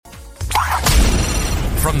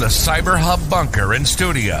From the Cyber Hub bunker and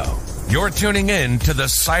studio, you're tuning in to the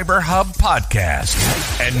Cyber Hub podcast.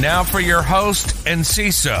 And now for your host and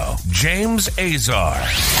CISO, James Azar.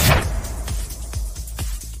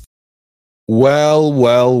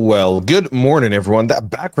 Well. Good morning, everyone.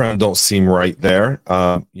 That background don't seem right there.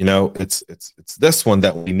 It's this one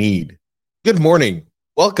that we need. Good morning.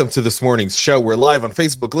 Welcome to this morning's show. We're live on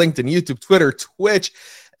Facebook, LinkedIn, YouTube, Twitter, Twitch,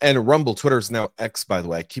 and Rumble. Twitter is now X, by the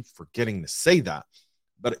way. I keep forgetting to say that.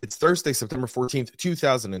 But it's Thursday, September 14th,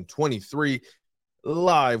 2023,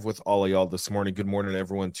 live with all of y'all this morning. Good morning,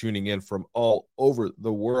 everyone tuning in from all over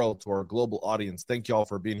the world to our global audience. Thank you all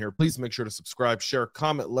for being here. Please make sure to subscribe, share,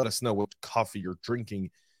 comment, let us know what coffee you're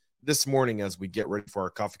drinking this morning as we get ready for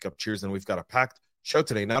our coffee cup cheers. And we've got a packed show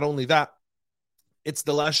today. Not only that, it's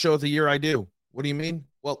the last show of the year I do. What do you mean?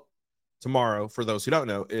 Well, tomorrow, for those who don't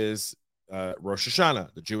know, is Rosh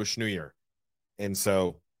Hashanah, the Jewish New Year. And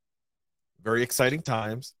so very exciting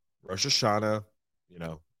times. Rosh Hashanah,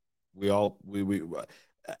 we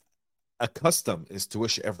a custom is to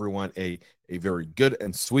wish everyone a very good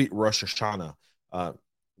and sweet Rosh Hashanah.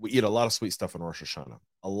 We eat a lot of sweet stuff on Rosh Hashanah.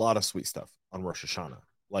 A lot of sweet stuff on Rosh Hashanah.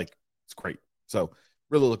 Like, it's great. So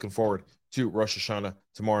really looking forward to Rosh Hashanah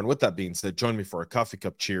tomorrow. And with that being said, join me for a coffee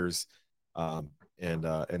cup cheers. And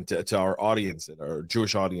to our audience, and our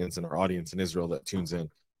Jewish audience, and our audience in Israel that tunes in,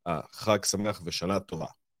 Chag Sameach v'Shana Tova.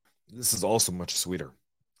 This is also much sweeter,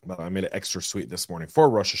 but I made it extra sweet this morning for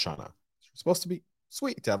Rosh Hashanah. It's supposed to be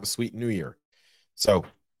sweet to have a sweet New Year. So,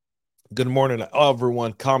 good morning to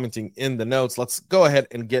everyone commenting in the notes. Let's go ahead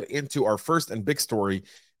and get into our first and big story,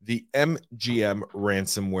 the MGM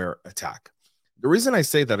ransomware attack. The reason I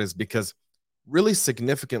say that is because really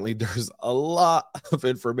significantly, there's a lot of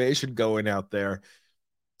information going out there,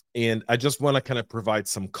 and I just want to kind of provide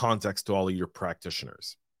some context to all of your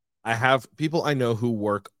practitioners. I have people I know who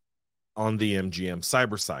work on the MGM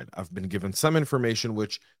cyber side. I've been given some information,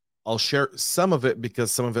 which I'll share some of it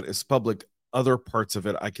because some of it is public. Other parts of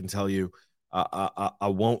it, I can tell you, I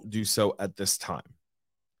won't do so at this time.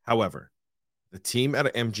 However, the team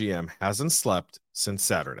at MGM hasn't slept since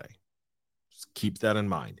Saturday. Just keep that in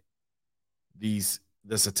mind. This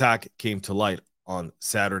attack came to light on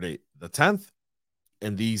Saturday the 10th,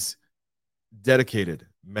 and these dedicated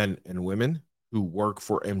men and women who work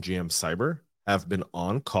for MGM Cyber have been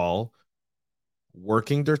on call,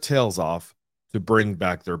 working their tails off to bring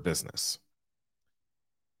back their business.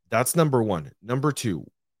 That's number one. Number two,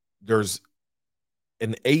 there's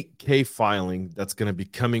an 8K filing that's going to be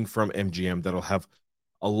coming from MGM that'll have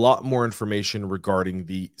a lot more information regarding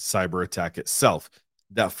the cyber attack itself.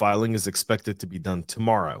 That filing is expected to be done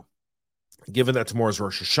tomorrow. Given that tomorrow's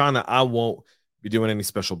Rosh Hashanah, I won't be doing any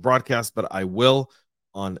special broadcast, but I will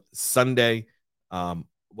on Sunday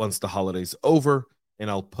once the holiday's over, and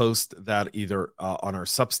I'll post that either on our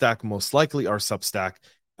Substack, most likely our Substack,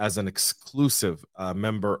 as an exclusive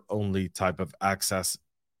member-only type of access,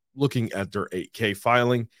 looking at their 8K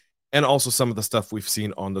filing, and also some of the stuff we've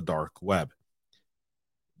seen on the dark web.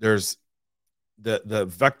 There's the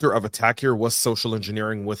vector of attack here was social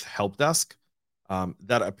engineering with help desk.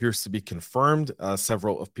 That appears to be confirmed.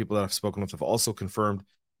 Several of people that I've spoken with have also confirmed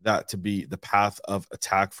that to be the path of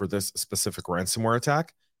attack for this specific ransomware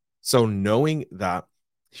attack. So knowing that,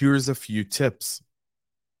 here's a few tips.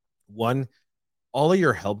 One, all of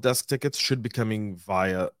your help desk tickets should be coming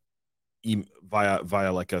via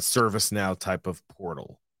like a ServiceNow type of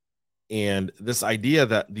portal. And this idea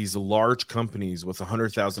that these large companies with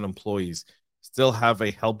 100,000 employees still have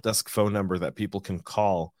a help desk phone number that people can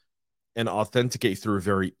call and authenticate through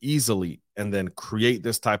very easily, and then create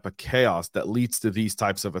this type of chaos that leads to these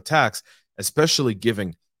types of attacks, especially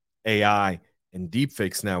giving AI and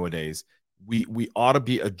deepfakes nowadays, we ought to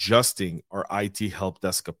be adjusting our IT help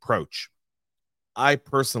desk approach. I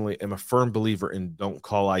personally am a firm believer in don't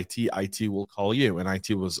call IT. IT will call you, and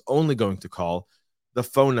IT was only going to call the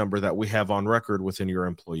phone number that we have on record within your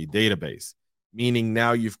employee database. Meaning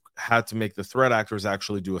now you've had to make the threat actors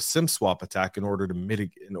actually do a SIM swap attack in order to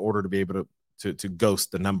mitigate, in order to be able to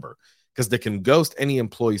ghost the number, because they can ghost any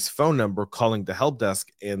employee's phone number calling the help desk,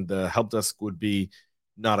 and the help desk would be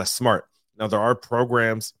not as smart. Now, there are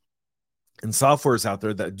programs and softwares out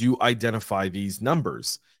there that do identify these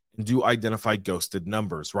numbers and do identify ghosted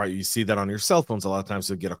numbers, right? You see that on your cell phones. A lot of times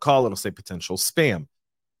you'll get a call, it'll say potential spam.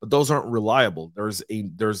 But those aren't reliable. There's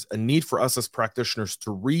a need for us as practitioners to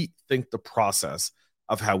rethink the process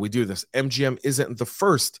of how we do this. MGM isn't the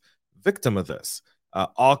first victim of this.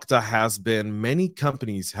 Okta has been. Many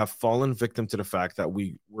companies have fallen victim to the fact that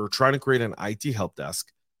we're trying to create an IT help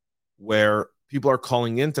desk where people are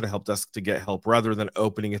calling into the help desk to get help rather than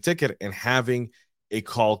opening a ticket and having a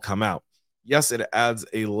call come out. Yes, it adds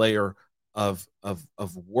a layer of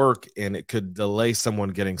work, and it could delay someone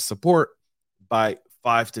getting support by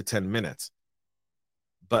 5 to 10 minutes.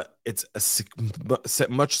 But it's a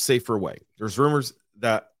much safer way. There's rumors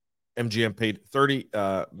that MGM paid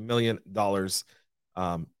 $30 million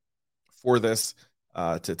for this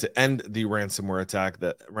to end the ransomware attack.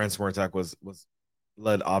 That ransomware attack was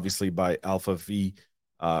led obviously by Alpha V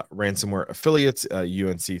ransomware affiliates,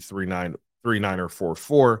 UNC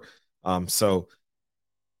 3944. So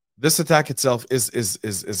this attack itself is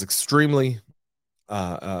extremely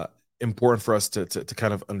important for us to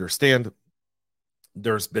kind of understand.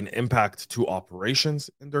 There's been impact to operations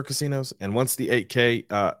in their casinos, and once the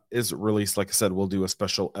 8K is released, like I said, we'll do a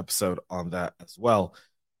special episode on that as well.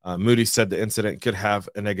 Moody's said the incident could have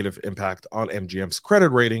a negative impact on MGM's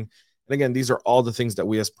credit rating. And again, these are all the things that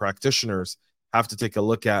we as practitioners have to take a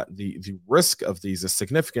look at. The risk of these is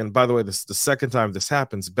significant. By the way, this is the second time this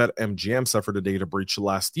happens. BetMGM suffered a data breach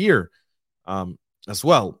last year as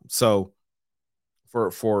well. So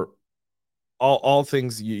for all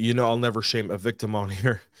things, I'll never shame a victim on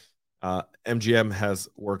here. MGM has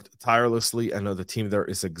worked tirelessly. I know the team there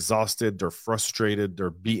is exhausted. They're frustrated.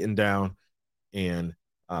 They're beaten down. And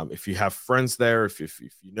if you have friends there, if you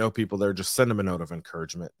know people there, just send them a note of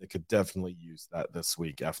encouragement. They could definitely use that this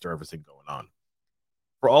week after everything going on.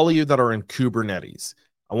 For all of you that are in Kubernetes,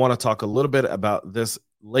 I want to talk a little bit about this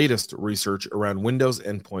latest research around Windows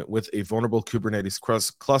endpoint with a vulnerable Kubernetes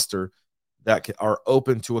cluster that are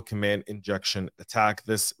open to a command injection attack.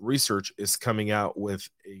 This research is coming out with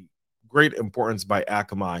a great importance by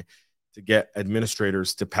Akamai to get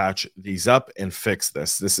administrators to patch these up and fix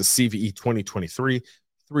this. This is CVE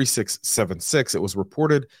 2023-3676. It was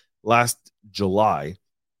reported last July.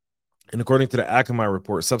 And according to the Akamai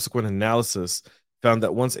report, subsequent analysis found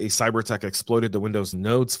that once a cyber attack exploited the Windows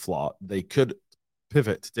nodes flaw, they could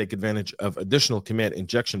pivot to take advantage of additional command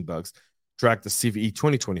injection bugs. Track the CVE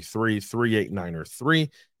 2023-38903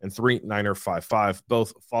 and 39055.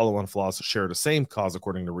 Both follow-on flaws share the same cause,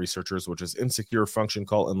 according to researchers, which is insecure function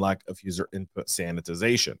call and lack of user input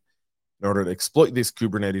sanitization. In order to exploit these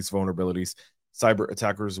Kubernetes vulnerabilities, cyber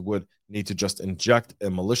attackers would need to just inject a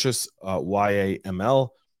malicious YAML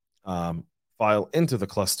file into the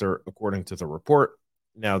cluster, according to the report.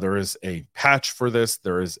 Now, there is a patch for this.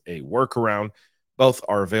 There is a workaround. Both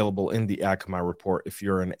are available in the Akamai report. If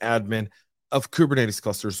you're an admin of Kubernetes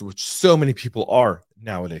clusters, which so many people are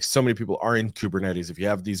nowadays, so many people are in Kubernetes. If you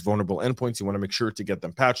have these vulnerable endpoints, you want to make sure to get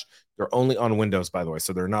them patched. They're only on Windows, by the way,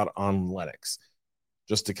 so they're not on Linux,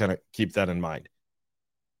 just to kind of keep that in mind.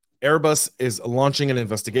 Airbus is launching an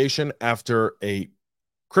investigation after a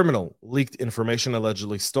criminal leaked information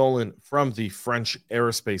allegedly stolen from the French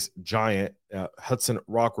aerospace giant. Hudson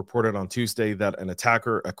Rock reported on Tuesday that an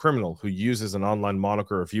attacker, a criminal who uses an online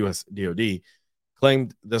moniker of US DoD,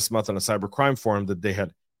 claimed this month on a cybercrime forum that they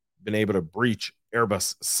had been able to breach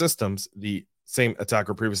Airbus systems. The same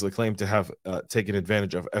attacker previously claimed to have taken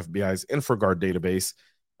advantage of FBI's InfraGard database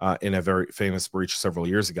in a very famous breach several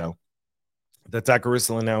years ago. The attacker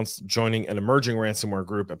recently announced joining an emerging ransomware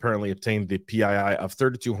group, apparently obtained the PII of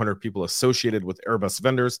 3,200 people associated with Airbus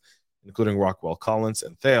vendors, including Rockwell Collins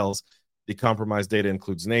and Thales. The compromised data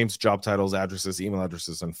includes names, job titles, addresses, email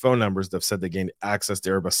addresses, and phone numbers. They've said they gained access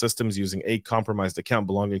to Airbus systems using a compromised account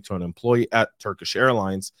belonging to an employee at Turkish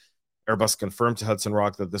Airlines. Airbus confirmed to Hudson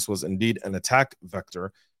Rock that this was indeed an attack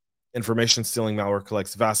vector. Information stealing malware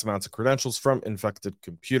collects vast amounts of credentials from infected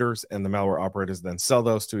computers, and the malware operators then sell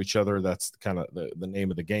those to each other. That's kind of the name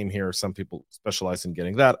of the game here. Some people specialize in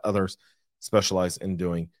getting that. Others specialize in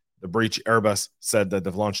doing the breach. Airbus said that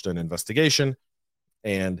they've launched an investigation,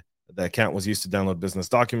 and the account was used to download business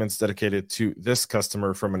documents dedicated to this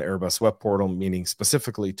customer from an Airbus web portal, meaning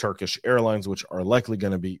specifically Turkish Airlines, which are likely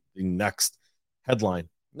going to be the next headline.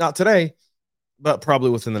 Not today, but probably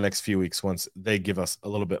within the next few weeks once they give us a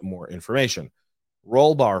little bit more information.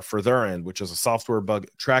 Rollbar, for their end, which is a software bug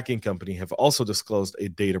tracking company, have also disclosed a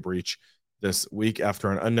data breach this week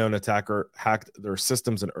after an unknown attacker hacked their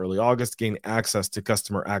systems in early August, gained access to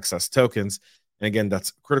customer access tokens. And again,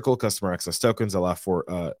 that's critical customer access tokens allow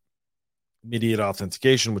for immediate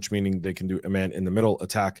authentication, which meaning they can do a man-in-the-middle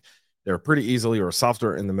attack there pretty easily, or a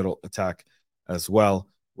software-in-the-middle attack as well.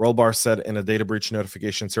 Rollbar said in a data breach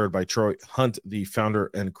notification shared by Troy Hunt, the founder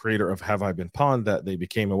and creator of Have I Been Pawned, that they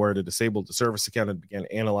became aware to disable the service account and began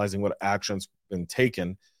analyzing what actions been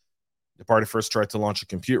taken. The party first tried to launch a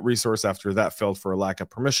compute resource. After that failed for a lack of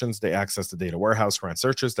permissions, they accessed the data warehouse, ran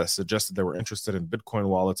searches that suggested they were interested in Bitcoin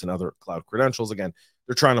wallets and other cloud credentials. Again,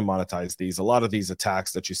 they're trying to monetize these. A lot of these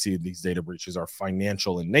attacks that you see, these data breaches, are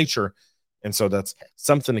financial in nature. And so that's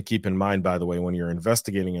something to keep in mind, by the way, when you're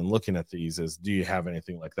investigating and looking at these is, do you have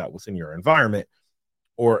anything like that within your environment?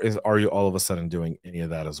 Or are you all of a sudden doing any of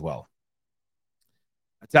that as well?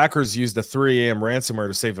 Attackers used the 3 a.m. ransomware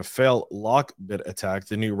to save a failed Lockbit attack.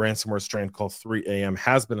 The new ransomware strain called 3 a.m.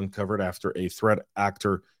 has been uncovered after a threat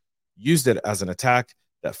actor used it as an attack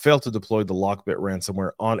that failed to deploy the Lockbit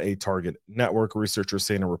ransomware on a target network. Researchers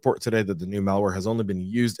say in a report today that the new malware has only been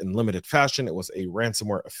used in limited fashion. It was a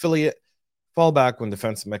ransomware affiliate fallback when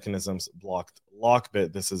defense mechanisms blocked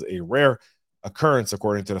Lockbit. This is a rare occurrence,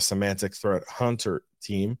 according to the Semantic Threat Hunter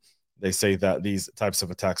team. They say that these types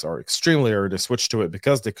of attacks are extremely rare. They switched to it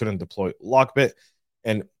because they couldn't deploy Lockbit.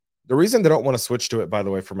 And the reason they don't want to switch to it, by the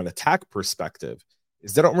way, from an attack perspective,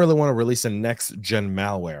 is they don't really want to release a next-gen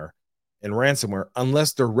malware and ransomware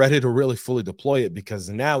unless they're ready to really fully deploy it, because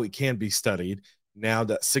now it can be studied. Now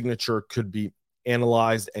that signature could be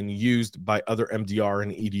analyzed and used by other MDR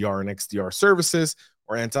and EDR and XDR services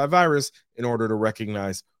or antivirus in order to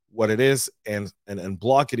recognize what it is and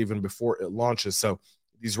block it even before it launches. So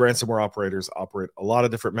these ransomware operators operate a lot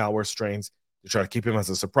of different malware strains to try to keep them as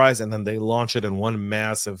a surprise, and then they launch it in one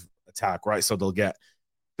massive attack, right? So they'll get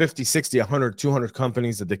 50, 60, 100, 200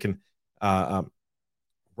 companies that they can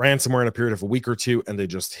ransomware in a period of a week or two, and they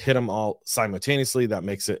just hit them all simultaneously. That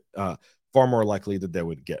makes it far more likely that they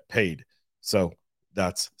would get paid. So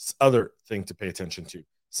that's other thing to pay attention to.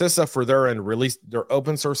 CISA, for their end, released their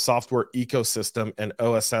open source software ecosystem and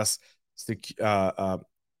OSS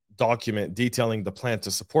document detailing the plan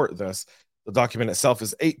to support this. The document itself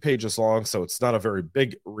is 8 pages long, so it's not a very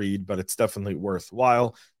big read, but it's definitely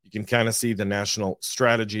worthwhile. You can kind of see the national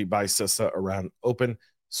strategy by CISA around open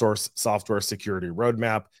source software security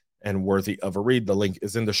roadmap, and worthy of a read. The link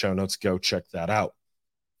is in the show notes. Go check that out.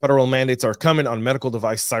 Federal mandates are coming on medical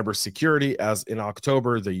device cybersecurity, as in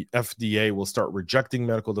October, the FDA will start rejecting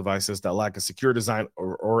medical devices that lack a secure design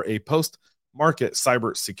or a post-market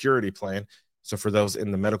cybersecurity plan. So for those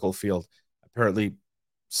in the medical field, apparently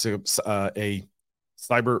a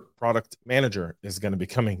cyber product manager is going to be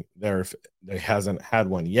coming there if they hasn't had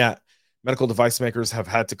one yet. Medical device makers have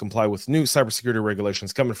had to comply with new cybersecurity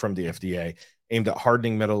regulations coming from the FDA aimed at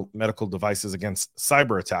hardening medical devices against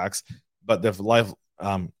cyber attacks, but the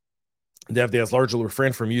FDA has largely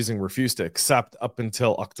refrained from refused to accept up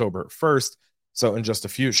until October 1st. So in just a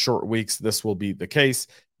few short weeks, this will be the case.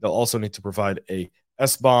 They'll also need to provide a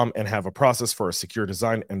SBOM and have a process for a secure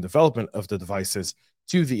design and development of the devices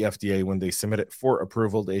to the FDA when they submit it for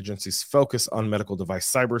approval. The agency's focus on medical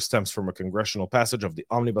device cyber stems from a congressional passage of the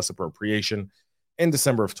omnibus appropriation in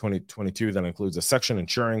December of 2022 that includes a section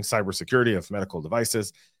ensuring cybersecurity of medical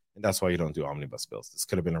devices. And that's why you don't do omnibus bills. This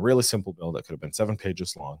could have been a really simple bill that could have been 7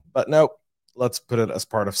 pages long. But no, let's put it as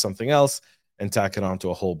part of something else and tack it onto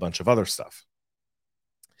a whole bunch of other stuff.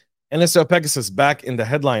 NSO Pegasus back in the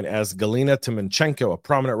headline as Galina Timonchenko, a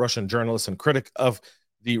prominent Russian journalist and critic of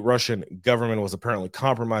the Russian government, was apparently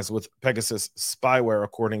compromised with Pegasus spyware,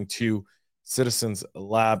 according to Citizens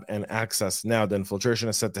Lab and Access Now. The infiltration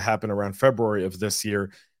is set to happen around February of this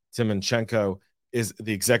year. Timonchenko is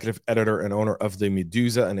the executive editor and owner of the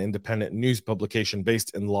Meduza, an independent news publication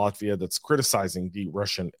based in Latvia that's criticizing the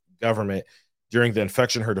Russian government. During the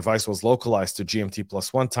infection, her device was localized to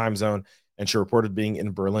GMT+1 time zone, and she reported being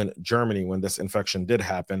in Berlin, Germany, when this infection did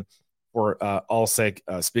happen. For all sake,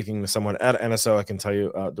 speaking to someone at NSO, I can tell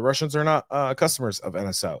you the Russians are not customers of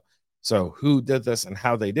NSO. So who did this and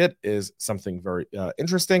how they did is something very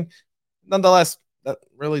interesting. Nonetheless, that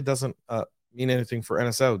really doesn't mean anything for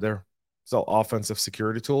NSO. They're sell offensive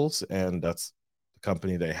security tools, and that's the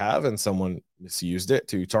company they have, and someone misused it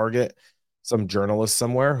to target some journalist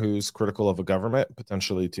somewhere who's critical of a government,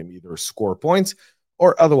 potentially to either score points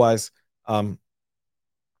or otherwise. I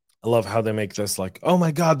love how they make this like, oh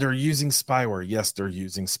my God, they're using spyware. Yes, they're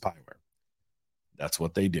using spyware. That's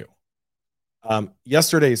what they do.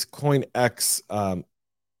 Yesterday's CoinX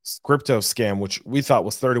crypto scam, which we thought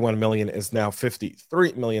was $31 million, is now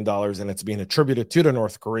 $53 million, and it's being attributed to the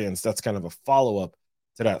North Koreans. That's kind of a follow-up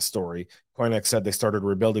to that story. CoinX said they started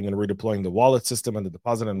rebuilding and redeploying the wallet system, and the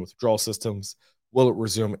deposit and withdrawal systems will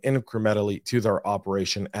resume incrementally to their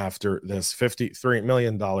operation after this $53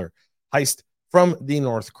 million heist from the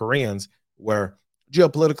North Koreans, where,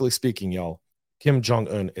 geopolitically speaking, y'all, Kim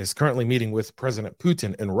Jong-un is currently meeting with President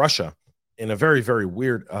Putin in Russia in a very, very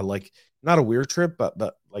weird, not a weird trip, but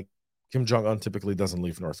like Kim Jong-un typically doesn't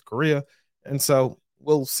leave North Korea. And so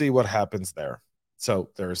we'll see what happens there. So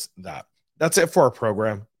there's that. That's it for our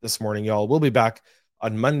program this morning, y'all. We'll be back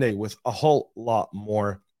on Monday with a whole lot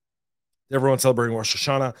more. Everyone celebrating Rosh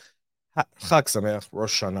Hashanah, Chag Sameach,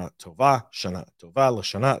 Rosh Hashanah Tova, Shana Tova,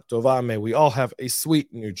 L'Shana Tova. May we all have a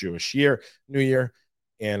sweet new Jewish year, New Year.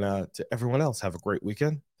 And to everyone else, have a great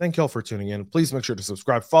weekend. Thank you all for tuning in. Please make sure to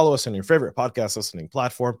subscribe, follow us on your favorite podcast listening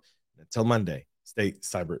platform. Until Monday, stay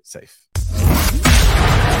cyber safe.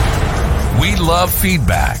 We love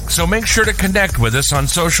feedback, so make sure to connect with us on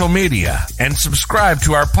social media and subscribe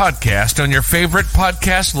to our podcast on your favorite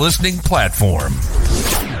podcast listening platform.